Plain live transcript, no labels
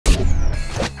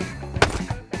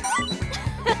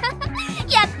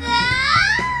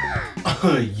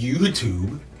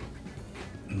YouTube.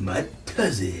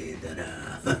 Matazi.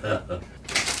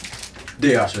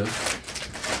 Deyasha.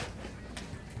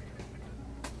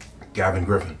 Gavin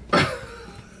Griffin.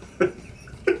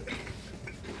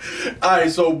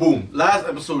 Alright, so boom. Last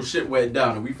episode shit went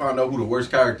down and we found out who the worst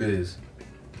character is.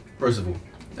 Percival.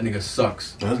 That nigga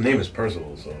sucks. His name is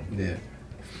Percival, so. Yeah.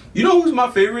 You know who's my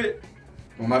favorite?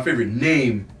 Well, my favorite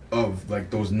name of like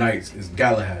those knights is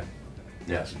Galahad.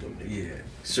 Yeah, that's a dope name. Yeah.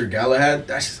 Sir Galahad?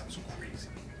 That shit sounds so crazy.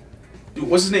 Dude,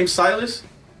 what's his name? Silas?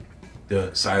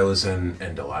 The Silas and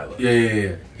Delilah.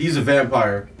 Yeah. He's a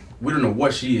vampire. We don't know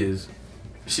what she is.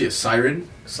 Is she a siren?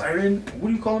 Siren? What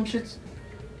do you call them shits?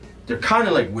 They're kind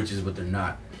of like witches, but they're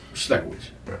not. She's like a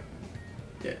witch. Right.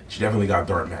 Yeah. She definitely got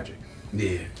dark magic.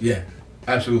 Yeah.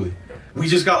 Absolutely. We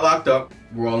just got locked up.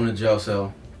 We're all in a jail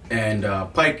cell. And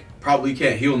Pike probably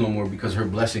can't heal no more because her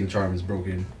blessing charm is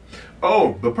broken.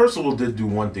 Oh, but Percival did do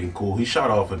one thing cool. He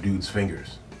shot off a dude's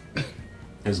fingers.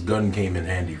 His gun came in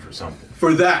handy for something.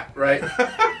 For that, right?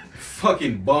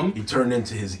 Fucking bum. He turned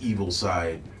into his evil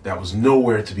side that was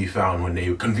nowhere to be found when they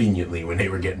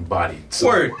were getting bodied. So.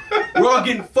 Word. We're all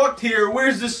getting fucked here.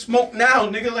 Where's this smoke now,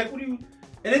 nigga? Like, what do you...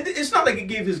 And it's not like it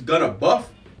gave his gun a buff.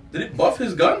 Did it buff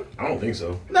his gun? I don't think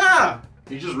so. Nah.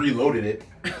 He just reloaded it.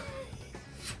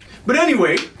 But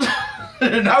anyway,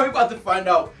 now we're about to find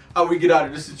out how we get out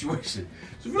of this situation.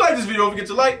 So if you like this video, don't forget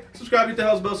to like, subscribe, hit the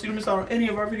hell's bell so you don't miss out on any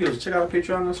of our videos. Check out our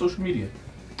Patreon and social media.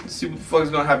 Let's see what the fuck is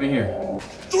gonna happen here.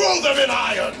 Throw them in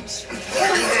irons!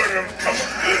 Have you heard him?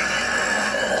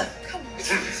 Come on,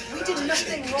 we did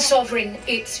nothing wrong. Sovereign,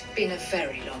 it's been a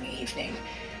very long evening.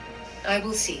 I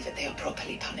will see that they are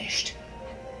properly punished.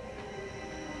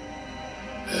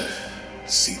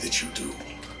 See that you do.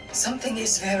 Something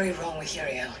is very wrong with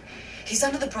Uriel. He's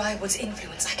under the Briarwood's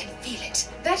influence. I can feel it.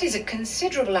 That is a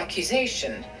considerable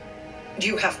accusation. Do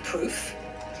you have proof?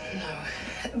 No,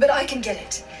 but I can get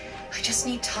it. I just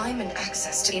need time and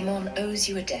access to... Imon owes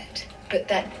you a debt, but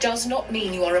that does not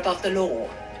mean you are above the law.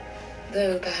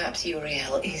 Though perhaps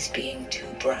Uriel is being too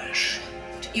brash.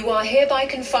 You are hereby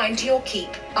confined to your keep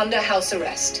under house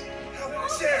arrest.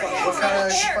 What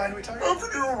kind of fine we talking? How can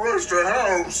you arrest a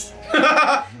house?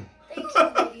 Thank you,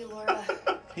 Lady Laura.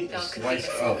 Now Sliced convene a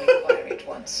up. full inquiry at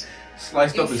once.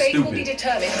 Sliced Your up is fate will be stupid.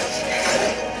 determined.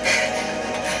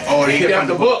 Oh, they can't find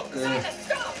the book.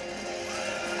 Stop!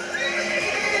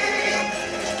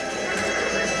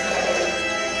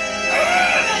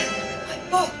 My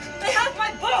book! They have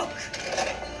my book!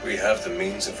 We have the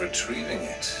means of retrieving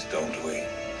it, don't we?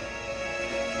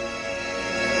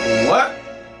 What?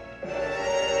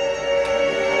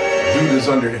 Dude is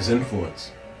under his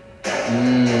influence.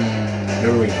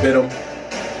 Remember when he bit him?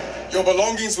 Your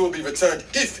belongings will be returned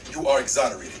if you are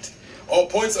exonerated. All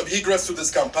points of egress to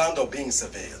this compound are being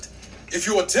surveilled. If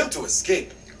you attempt to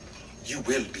escape, you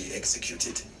will be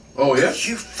executed. Oh, yeah? Are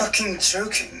you fucking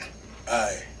joking?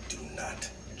 I do not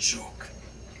joke.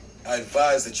 I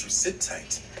advise that you sit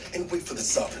tight and wait for the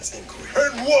sovereign's inquiry.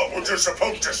 And what, we're just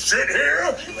supposed to sit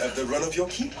here? You have the run of your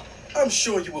keep. I'm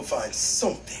sure you will find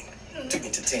something to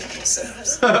entertain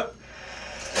yourselves.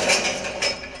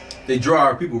 They draw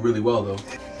our people really well, though.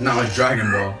 Not like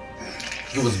Dragon Ball.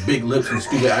 Give us big lips and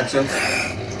stupid accents.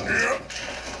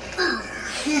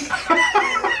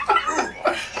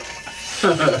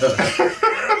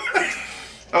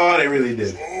 Oh, they really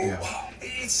did. Yeah.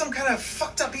 It's some kind of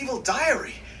fucked up evil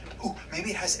diary. Ooh, maybe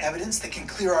it has evidence that can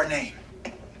clear our name.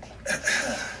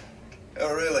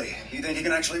 Oh, really? You think you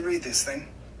can actually read this thing?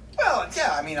 Well,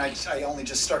 yeah, I mean, I only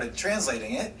just started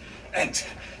translating it, and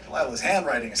Delilah's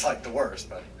handwriting is like the worst,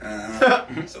 but...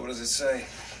 So what does it say?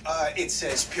 It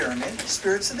says pyramid,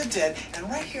 spirits of the dead, and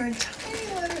right here in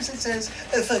tiny letters it says,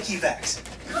 fuck you, Vax.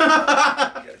 You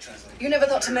gotta translate. You never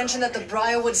thought to mention that the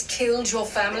Briarwoods killed your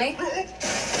family? My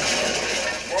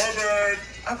bad.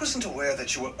 I wasn't aware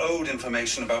that you were owed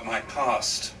information about my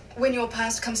past. When your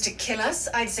past comes to kill us,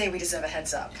 I'd say we deserve a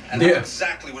heads up. And Yeah. how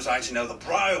exactly was I to know the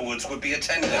Briarwoods would be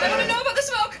attended? I want to know about the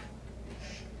smoke!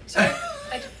 Sorry,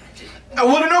 I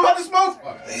want to know about the smoke!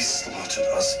 They slaughtered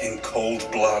us in cold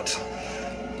blood,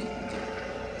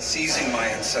 seizing my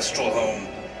ancestral home.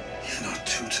 Even our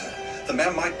tutor, the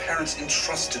man my parents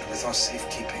entrusted with our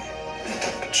safekeeping,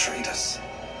 betrayed us.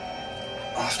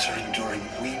 After enduring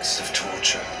weeks of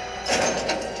torture,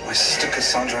 my sister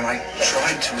Cassandra and I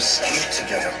tried to escape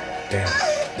together.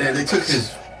 Damn, they took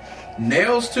his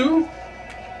nails too?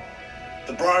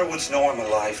 The Briarwoods know I'm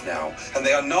alive now, and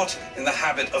they are not in the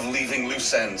habit of leaving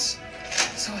loose ends.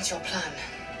 so what's your plan?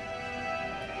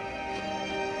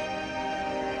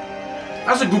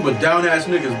 That's a group of down-ass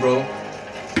niggas, bro.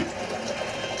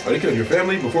 Oh, they killed your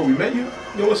family before we met you?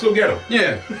 Yo, let's go get them.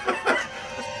 Yeah.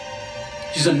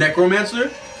 She's a necromancer?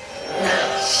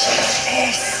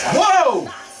 Whoa!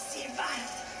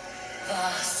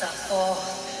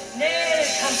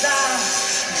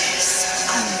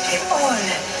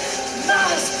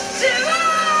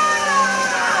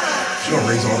 She's gonna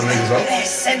raise all the niggas up. The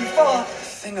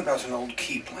thing about an old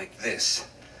keep like this,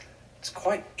 it's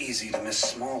quite easy to miss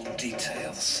small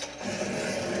details.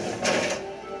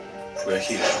 We're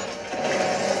here.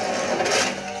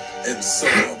 And so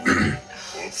are we.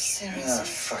 Ah,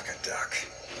 fuck a duck.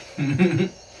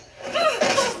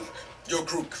 Your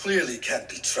crew clearly can't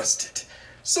be trusted.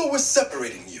 So we're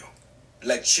separating you.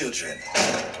 Like children.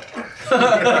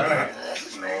 Dog,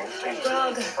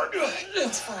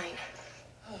 it's fine.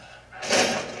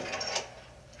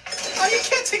 Oh, you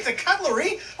can't take the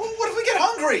cutlery. What if we get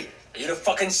hungry? Eat a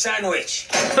fucking sandwich.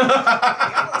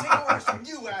 I don't take orders from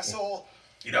you, asshole.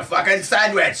 Eat a fucking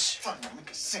sandwich. Fine, I'll make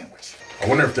a sandwich. I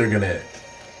wonder if they're gonna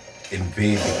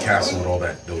invade the castle with all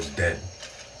those dead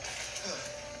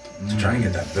to try and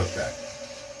get that book back.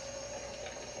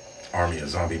 Army of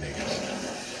zombie niggas.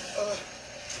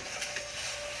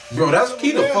 Bro, that's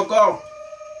key to fuck off.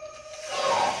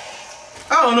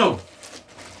 I don't know.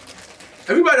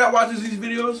 Everybody that watches these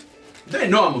videos, they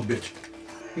know I'm a bitch.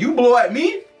 You blow at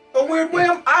me, a weird way,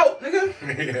 I'm out, nigga.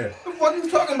 Yeah. What the fuck are you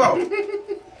talking about?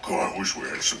 God, I wish we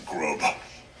had some grub.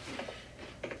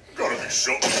 Gotta be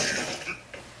something here.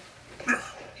 No.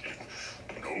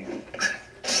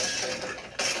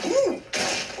 Ooh,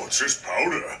 what's this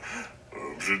powder?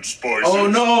 Is it spices? Oh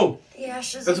no! The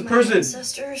ashes That's of a my person.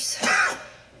 ancestors.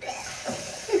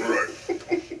 Right.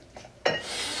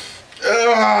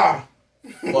 Ah!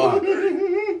 Fuck.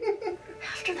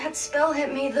 After that spell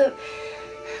hit me, the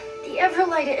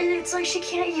Everlight, it's like she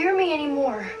can't hear me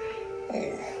anymore.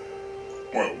 Oh.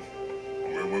 Well, I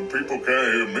mean, when people can't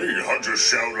hear me, I'll just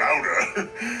shout louder.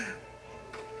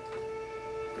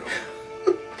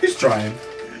 He's trying.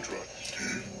 You try.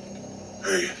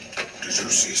 Hey, did you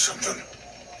see something?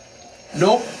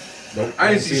 Nope. Nope. I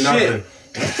didn't see shit.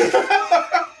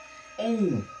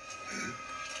 Oh.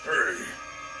 Hey,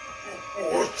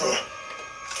 what the?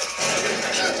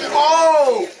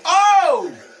 Oh!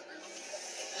 Oh!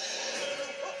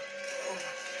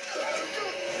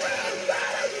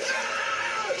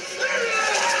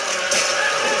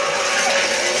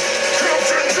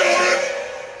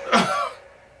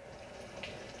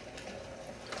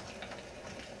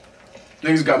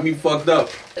 Niggas got me fucked up.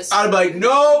 I'd be like,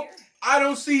 no, I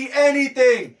don't see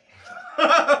anything.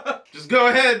 Just go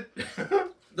ahead.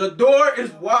 The door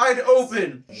is wide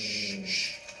open.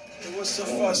 What's the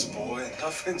fuss, boy?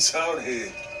 Nothing's out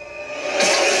here.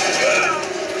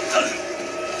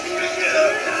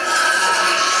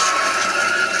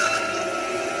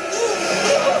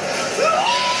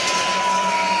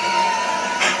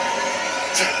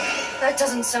 That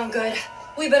doesn't sound good.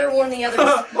 We better warn the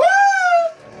others.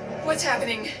 What's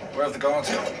happening? Where have the guards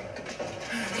gone?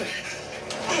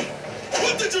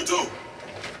 What did you do?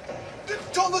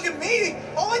 Don't look at me.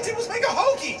 All I did was make a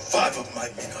hokey. 5 of my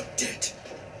men are dead.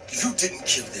 You didn't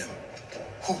kill them.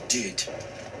 Who did?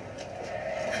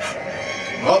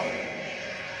 Oh.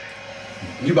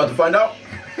 You about to find out?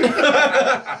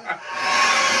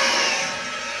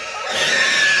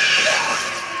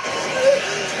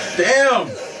 Damn.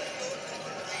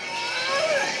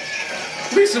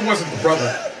 At least it wasn't the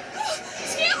brother.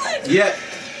 Scanlan! Yet.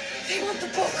 They want the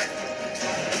book.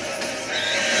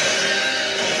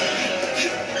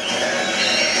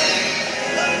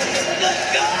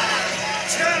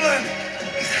 Scanlan!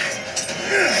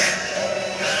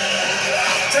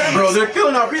 Bro, they're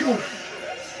killing our people.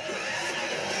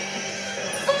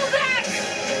 Pull back!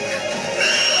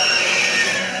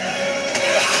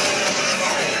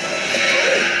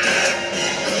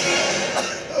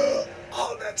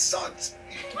 Oh, that sucks.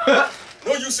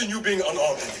 No use in you being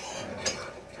unarmed anymore.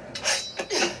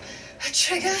 A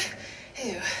trigger?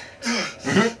 Ew.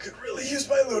 Could really use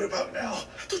my loot about now.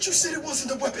 I thought you said it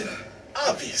wasn't a weapon.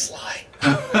 Obvious lie.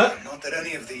 Not that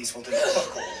any of these will do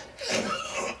fuck all.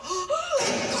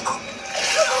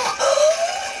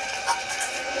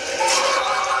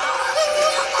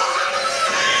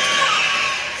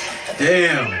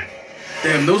 Damn.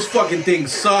 Damn, those fucking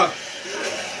things suck.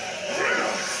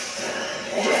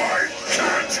 Why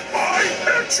can't I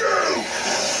hit you?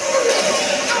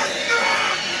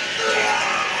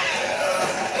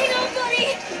 Hang on, buddy!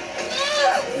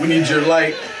 We need your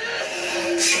light.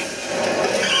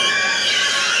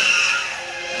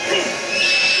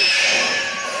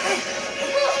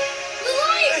 The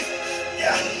light!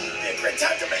 Yeah, be a great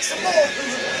time to make some more.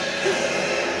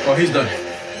 Oh, he's done. I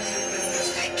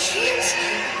can't.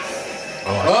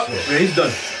 Oh, yeah, he's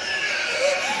done.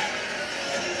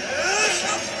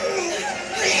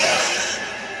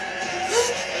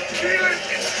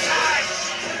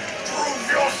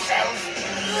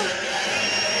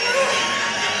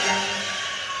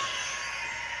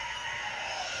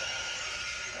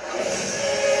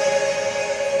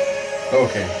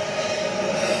 Okay.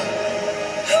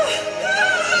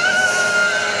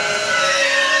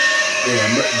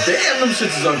 Damn, them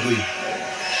shits is ugly.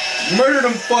 Murder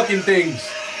them fucking things.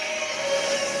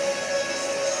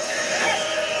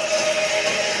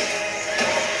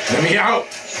 Let me out.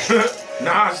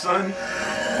 Nah, son.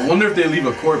 I wonder if they leave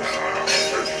a corpse.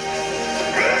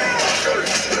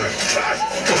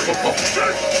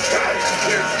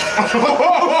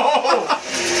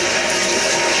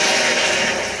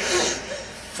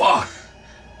 Fuck.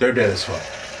 They're dead as fuck.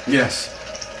 Yes.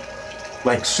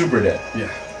 Like super dead.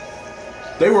 Yeah.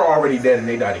 They were already dead and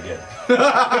they died again.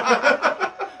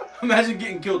 Imagine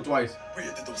getting killed twice. Where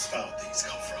did those foul things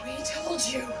come from? We told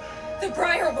you. The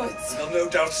Briarwoods. They'll no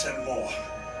doubt send more.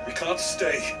 We can't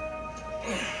stay.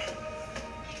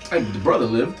 Hey, the brother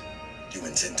lived. You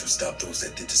intend to stop those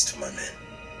that did this to my men?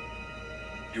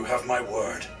 You have my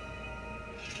word.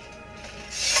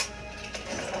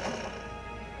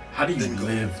 How do you Then go.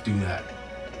 live through that?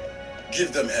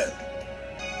 Give them hell.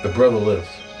 The brother lives.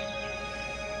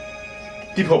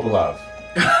 Keep hope alive.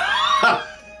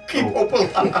 Keep hope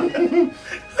alive.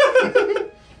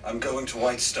 I'm going to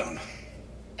Whitestone.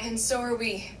 And so are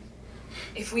we.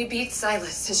 If we beat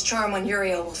Silas, his charm on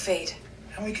Uriel will fade.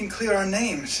 And we can clear our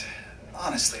names.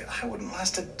 Honestly, I wouldn't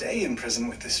last a day in prison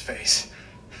with this face.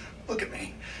 Look at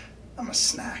me. I'm a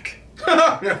snack.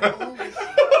 All with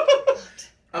you.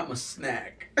 I'm a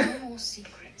snack. No more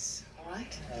secrets, all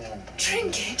right?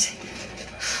 Trinket.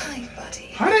 Hi, buddy.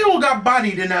 How they all got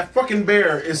bodied and that fucking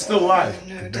bear is still alive?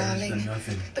 No, Better darling. than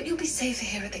nothing. But you'll be safe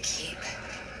here at the keep.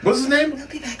 What's his name? We'll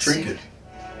be back Trinket.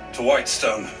 soon. To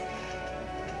Whitestone.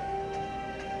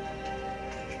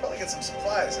 Should probably get some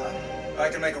supplies, huh? I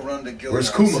can make a run to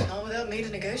Gilligan's. Where's Kuma? Not without me to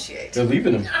negotiate. They're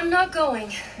leaving him. I'm not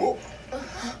going. What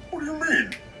do you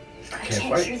mean? I Can't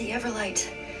can't fight. hear the Everlight.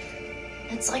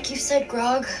 It's like you said,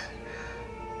 Grog.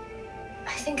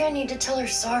 I think I need to tell her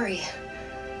sorry.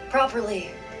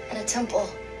 Properly. At a temple.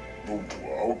 Well,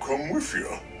 I'll come with you.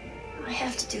 I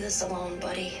have to do this alone,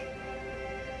 buddy.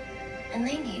 And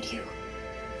they need you.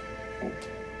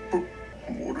 But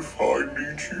what if I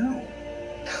need you?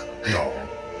 No.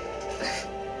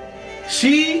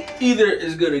 She either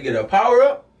is gonna get a power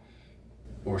up,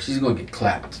 or she's gonna get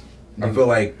clapped. I feel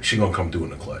like she gonna come through in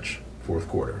the clutch. Fourth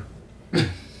quarter.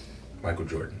 Michael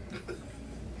Jordan.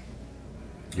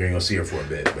 You ain't gonna see her for a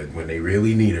bit, but when they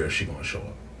really need her, she gonna show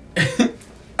up.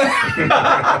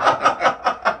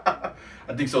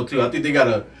 I think so too. I think they got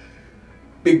a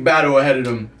big battle ahead of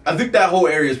them. I think that whole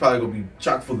area is probably gonna be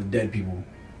chock full of dead people.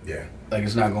 Yeah. Like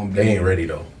it's not gonna be. They ain't ready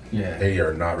though. Yeah. They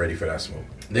are not ready for that smoke.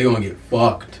 They gonna get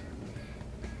fucked.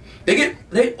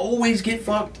 They always get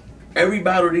fucked. Every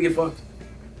battle they get fucked.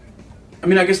 I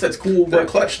mean, I guess that's cool, They're but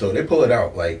clutch though. They pull it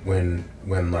out like when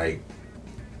like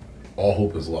all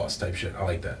hope is lost type shit. I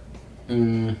like that.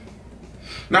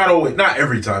 Not always, not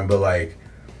every time, but like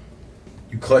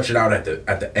you clutch it out at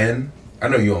the end. I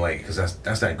know you don't like it because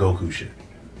that's that Goku shit.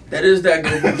 that is that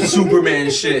good Superman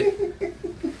shit.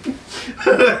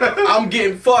 I'm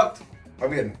getting fucked. I'm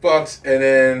getting fucked, and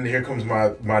then here comes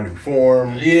my new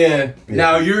form. Yeah.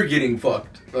 Now you're getting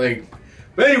fucked. Like,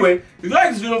 but anyway, if you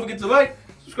like this video, don't forget to like,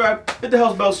 subscribe, hit the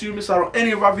hell's bell so you don't miss out on any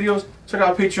of our videos. Check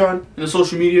out Patreon and the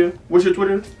social media. What's your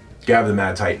Twitter? Gab the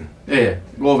Mad Titan. Yeah,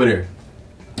 go over there.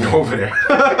 Go over there.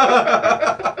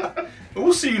 And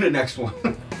we'll see you in the next one.